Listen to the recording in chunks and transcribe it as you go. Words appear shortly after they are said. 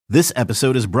This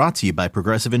episode is brought to you by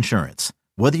Progressive Insurance.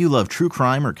 Whether you love true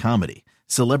crime or comedy,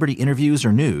 celebrity interviews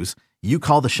or news, you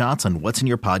call the shots on what's in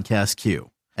your podcast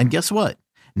queue. And guess what?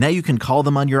 Now you can call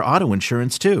them on your auto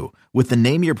insurance too with the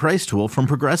Name Your Price tool from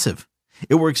Progressive.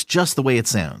 It works just the way it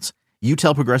sounds. You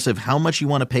tell Progressive how much you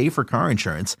want to pay for car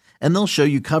insurance, and they'll show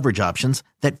you coverage options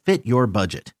that fit your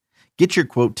budget. Get your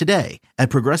quote today at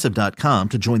Progressive.com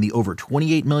to join the over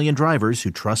 28 million drivers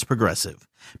who trust Progressive.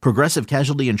 Progressive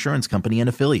Casualty Insurance Company and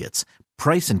Affiliates.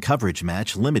 Price and coverage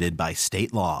match limited by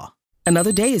state law.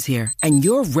 Another day is here, and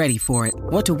you're ready for it.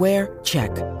 What to wear?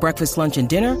 Check. Breakfast, lunch, and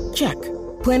dinner? Check.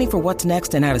 Planning for what's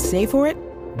next and how to save for it?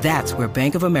 That's where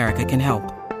Bank of America can help.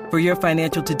 For your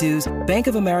financial to-dos, Bank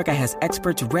of America has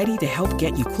experts ready to help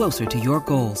get you closer to your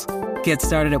goals. Get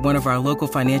started at one of our local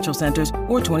financial centers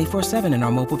or 24/7 in our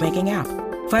mobile banking app.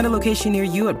 Find a location near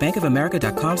you at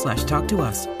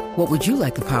bankofamerica.com/talktous. What would you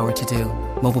like the power to do?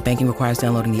 Mobile banking requires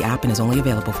downloading the app and is only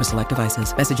available for select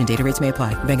devices. Message and data rates may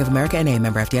apply. Bank of America N.A.,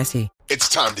 member FDIC. It's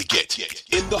time to get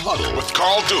in the huddle with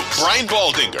Carl Dukes, Brian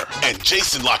Baldinger, and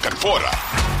Jason La Canfora.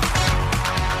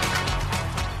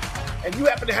 And you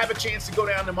happen to have a chance to go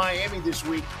down to Miami this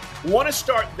week. Want to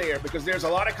start there because there's a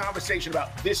lot of conversation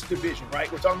about this division,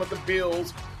 right? We're talking about the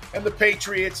Bills and the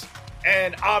Patriots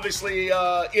and obviously,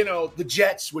 the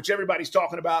Jets, which everybody's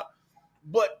talking about.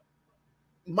 But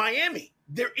Miami,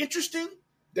 they're interesting.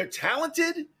 They're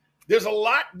talented. There's a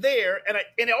lot there. And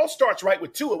it all starts right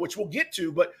with Tua, which we'll get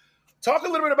to. But talk a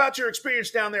little bit about your experience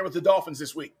down there with the Dolphins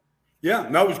this week. Yeah,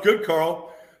 that was good,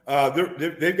 Carl.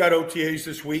 They've got OTAs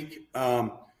this week,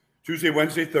 Tuesday,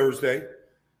 Wednesday, Thursday.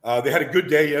 They had a good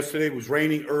day yesterday. It was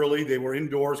raining early. They were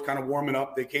indoors kind of warming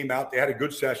up. They came out. They had a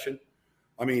good session.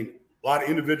 I mean, a lot of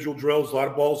individual drills, a lot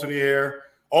of balls in the air.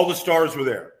 All the stars were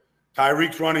there.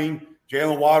 Tyreek's running.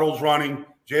 Jalen Waddle's running.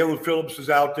 Jalen Phillips is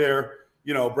out there.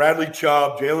 Bradley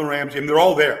Chubb, Jalen Ramsey. I mean, they're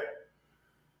all there.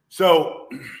 So,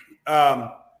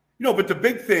 but the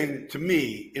big thing to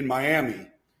me in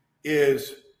Miami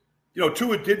is,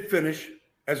 Tua did finish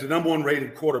as the number one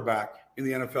rated quarterback in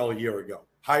the NFL a year ago.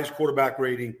 Highest quarterback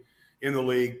rating in the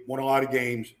league, won a lot of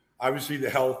games. Obviously, the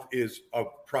health is a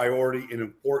priority in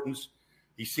importance.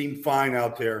 He seemed fine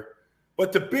out there.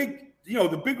 But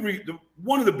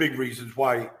one of the big reasons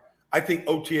why I think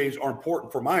OTAs are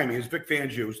important for Miami is Vic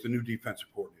Fangio is the new defensive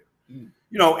coordinator.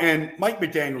 And Mike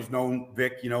McDaniel's known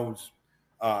Vic,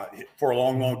 for a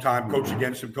long, long time, coached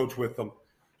against him, coached with him.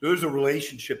 So there's a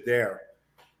relationship there.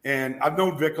 And I've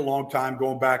known Vic a long time,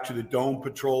 going back to the Dome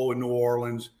Patrol in New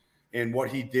Orleans and what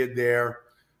he did there.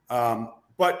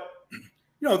 But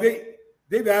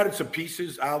they've added some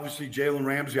pieces. Obviously, Jalen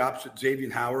Ramsey opposite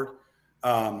Xavier Howard.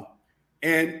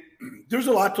 And there's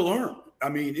a lot to learn. I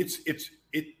mean,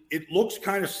 it looks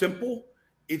kind of simple.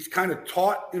 It's kind of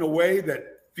taught in a way that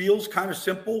feels kind of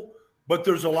simple, but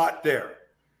there's a lot there.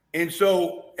 And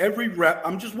so every rep,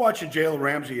 I'm just watching Jalen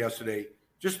Ramsey yesterday,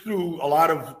 just through a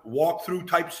lot of walkthrough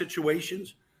type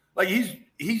situations. Like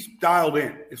he's dialed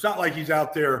in. It's not like he's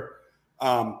out there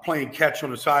playing catch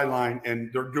on the sideline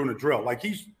and they're doing a drill. Like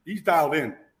he's dialed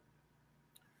in.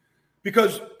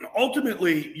 Because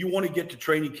ultimately you want to get to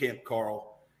training camp,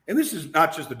 Carl, and this is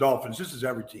not just the Dolphins, this is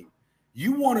every team.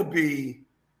 You want to be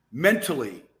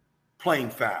mentally playing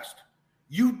fast.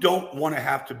 You don't want to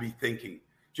have to be thinking.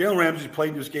 Jalen Ramsey's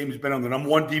played this game. He's been on the number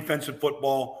one defensive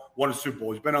football, won a Super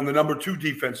Bowl. He's been on the number two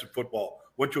defensive football,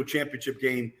 went to a championship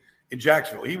game in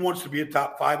Jacksonville. He wants to be a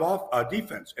top five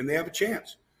defense, and they have a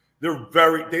chance. They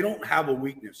don't have a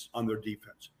weakness on their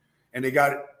defense, and they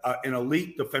got an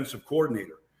elite defensive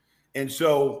coordinator. And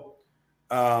so,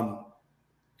 and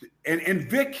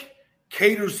Vic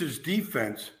caters his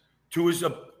defense to his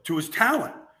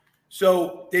talent.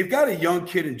 So they've got a young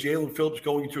kid in Jalen Phillips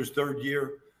going into his third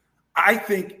year. I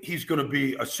think he's going to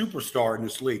be a superstar in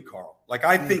this league, Carl. Like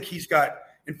I think he's got.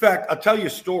 In fact, I'll tell you a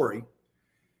story.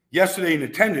 Yesterday in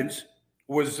attendance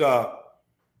was the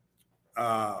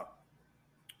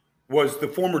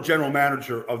former general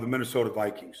manager of the Minnesota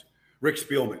Vikings, Rick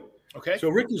Spielman. Okay. So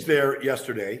Rick was there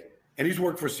yesterday, and he's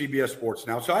worked for CBS Sports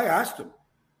now. So I asked him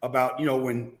about,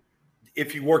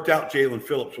 if he worked out Jalen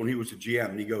Phillips when he was a GM,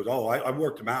 and he goes, I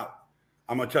worked him out.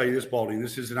 I'm going to tell you this, Baldy, and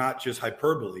this is not just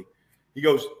hyperbole. He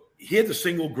goes, he had the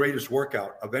single greatest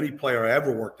workout of any player I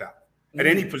ever worked out at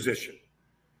any position.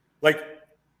 Like,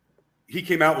 he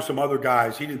came out with some other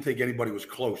guys. He didn't think anybody was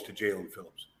close to Jalen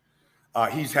Phillips.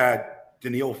 He's had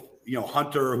Daniil,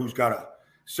 Hunter, who's got a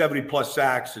 70-plus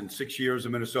sacks in 6 years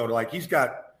in Minnesota. Like, he's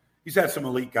had some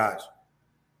elite guys.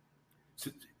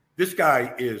 So this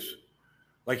guy is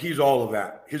like, he's all of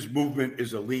that. His movement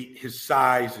is elite. His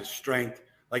size, his strength.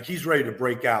 Like, he's ready to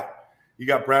break out. You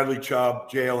got Bradley Chubb,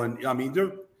 Jalen. I mean,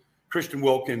 Christian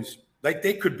Wilkins, like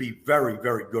they could be very,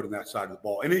 very good on that side of the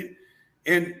ball.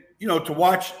 And to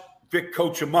watch Vic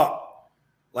coach him up,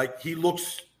 like he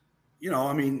looks, he's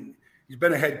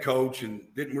been a head coach and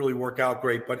didn't really work out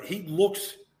great, but he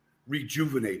looks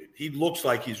rejuvenated. He looks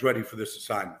like he's ready for this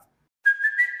assignment.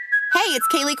 Hey, it's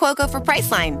Kaylee Cuoco for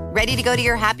Priceline. Ready to go to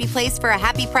your happy place for a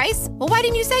happy price? Well, why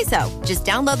didn't you say so? Just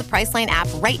download the Priceline app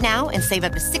right now and save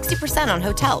up to 60% on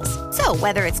hotels. So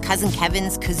whether it's Cousin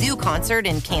Kevin's Kazoo Concert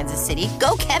in Kansas City,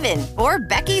 go Kevin, or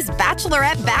Becky's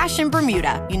Bachelorette Bash in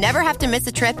Bermuda, you never have to miss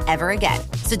a trip ever again.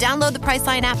 So download the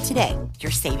Priceline app today.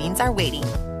 Your savings are waiting.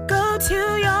 Go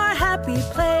to your happy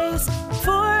place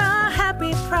for a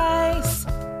happy price.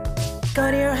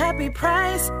 Go to your happy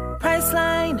price,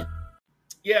 Priceline.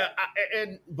 Yeah,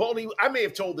 and Baldy, I may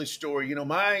have told this story.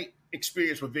 My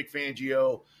experience with Vic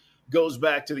Fangio goes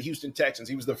back to the Houston Texans.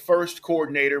 He was the first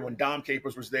coordinator when Dom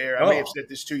Capers was there. I may have said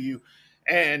this to you.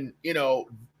 And,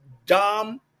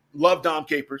 Dom, loved Dom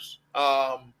Capers,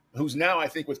 who's now, I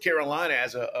think, with Carolina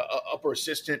as a upper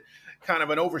assistant, kind of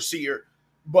an overseer.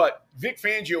 But Vic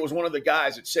Fangio was one of the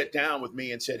guys that sat down with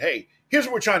me and said, hey, here's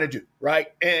what we're trying to do, right?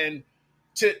 And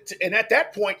and at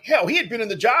that point, hell, he had been in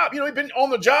the job. He'd been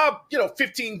on the job,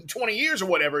 15, 20 years or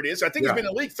whatever it is. I think he's been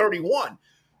in the league 31.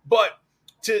 But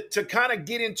to kind of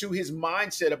get into his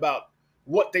mindset about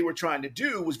what they were trying to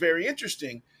do was very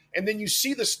interesting. And then you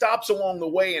see the stops along the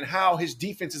way and how his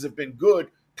defenses have been good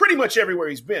pretty much everywhere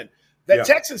he's been. That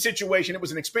Texans situation, it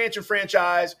was an expansion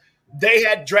franchise. They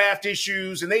had draft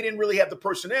issues, and they didn't really have the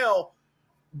personnel.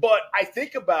 But I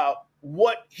think about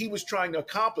what he was trying to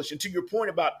accomplish. And to your point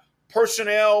about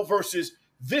personnel versus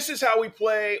this is how we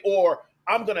play, or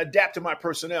I'm going to adapt to my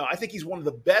personnel. I think he's one of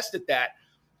the best at that.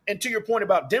 And to your point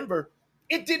about Denver,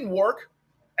 it didn't work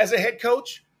as a head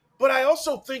coach, but I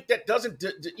also think that doesn't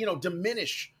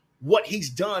diminish what he's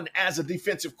done as a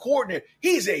defensive coordinator.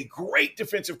 He's a great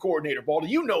defensive coordinator, Baldy.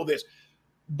 You know this.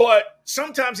 But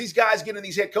sometimes these guys get in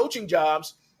these head coaching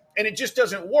jobs and it just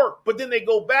doesn't work. But then they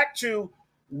go back to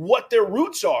what their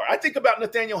roots are. I think about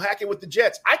Nathaniel Hackett with the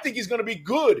Jets. I think he's going to be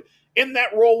good in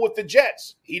that role with the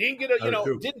Jets. He didn't get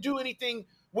didn't do anything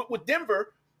with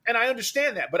Denver, and I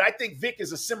understand that. But I think Vic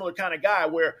is a similar kind of guy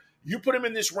where you put him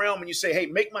in this realm and you say, hey,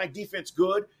 make my defense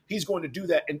good. He's going to do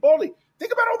that. And Baldy,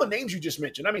 think about all the names you just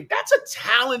mentioned. I mean, that's a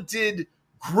talented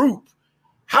group.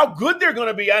 How good they're going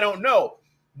to be, I don't know.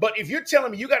 But if you're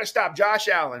telling me you got to stop Josh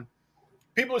Allen,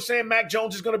 people are saying Mac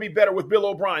Jones is going to be better with Bill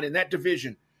O'Brien in that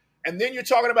division. And then you're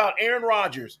talking about Aaron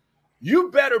Rodgers.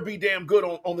 You better be damn good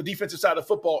on the defensive side of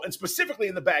football, and specifically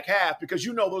in the back half, because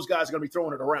those guys are going to be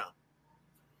throwing it around.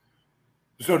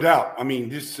 There's no doubt. I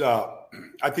mean,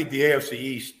 I think the AFC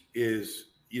East is,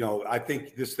 I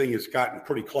think this thing has gotten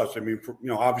pretty close. I mean,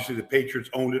 obviously the Patriots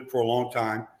owned it for a long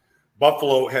time.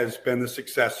 Buffalo has been the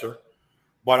successor.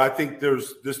 But I think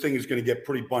this thing is going to get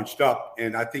pretty bunched up.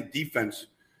 And I think defense,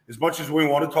 as much as we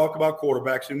want to talk about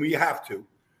quarterbacks, and we have to,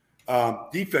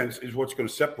 defense is what's going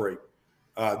to separate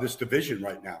this division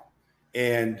right now.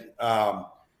 And,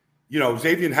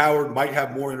 Xavier Howard might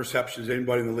have more interceptions than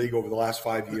anybody in the league over the last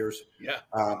 5 years. Yeah.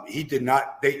 He did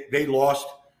not. They lost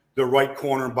their right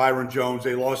corner, Byron Jones.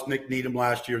 They lost Nick Needham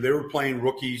last year. They were playing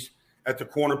rookies at the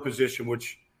corner position,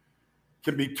 which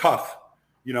can be tough.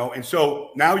 And so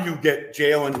now you get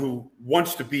Jalen, who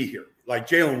wants to be here. Like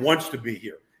Jalen wants to be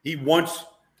here. He wants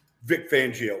Vic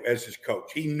Fangio as his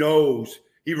coach. He knows,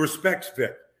 he respects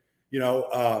Vic,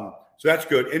 so that's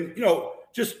good. And,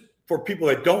 just for people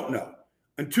that don't know,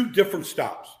 in two different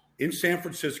stops, in San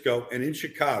Francisco and in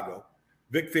Chicago,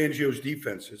 Vic Fangio's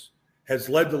defenses has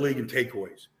led the league in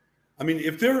takeaways. I mean,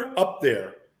 if they're up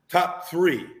there, top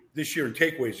 3 this year in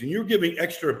takeaways, and you're giving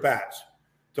extra at-bats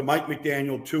to Mike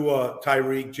McDaniel, Tua,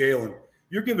 Tyreek, Jalen,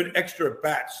 you're giving extra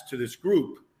at-bats to this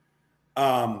group,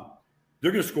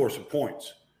 they're going to score some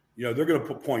points. They're going to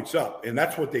put points up. And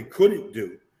that's what they couldn't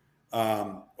do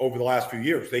over the last few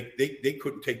years. They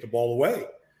couldn't take the ball away,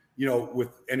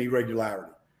 with any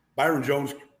regularity. Byron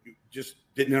Jones just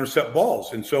didn't intercept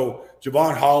balls. And so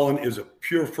Javon Holland is a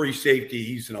pure free safety.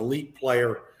 He's an elite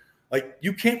player. Like,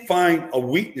 you can't find a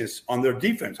weakness on their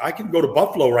defense. I can go to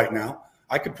Buffalo right now.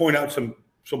 I could point out some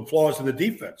flaws in the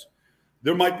defense.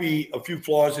 There might be a few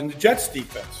flaws in the Jets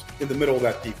defense, in the middle of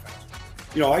that defense.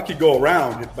 I could go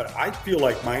around it, but I feel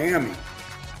like Miami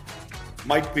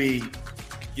might be,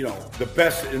 the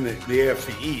best in the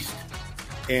AFC East.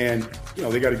 And,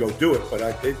 they got to go do it,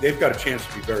 but they've got a chance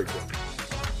to be very good.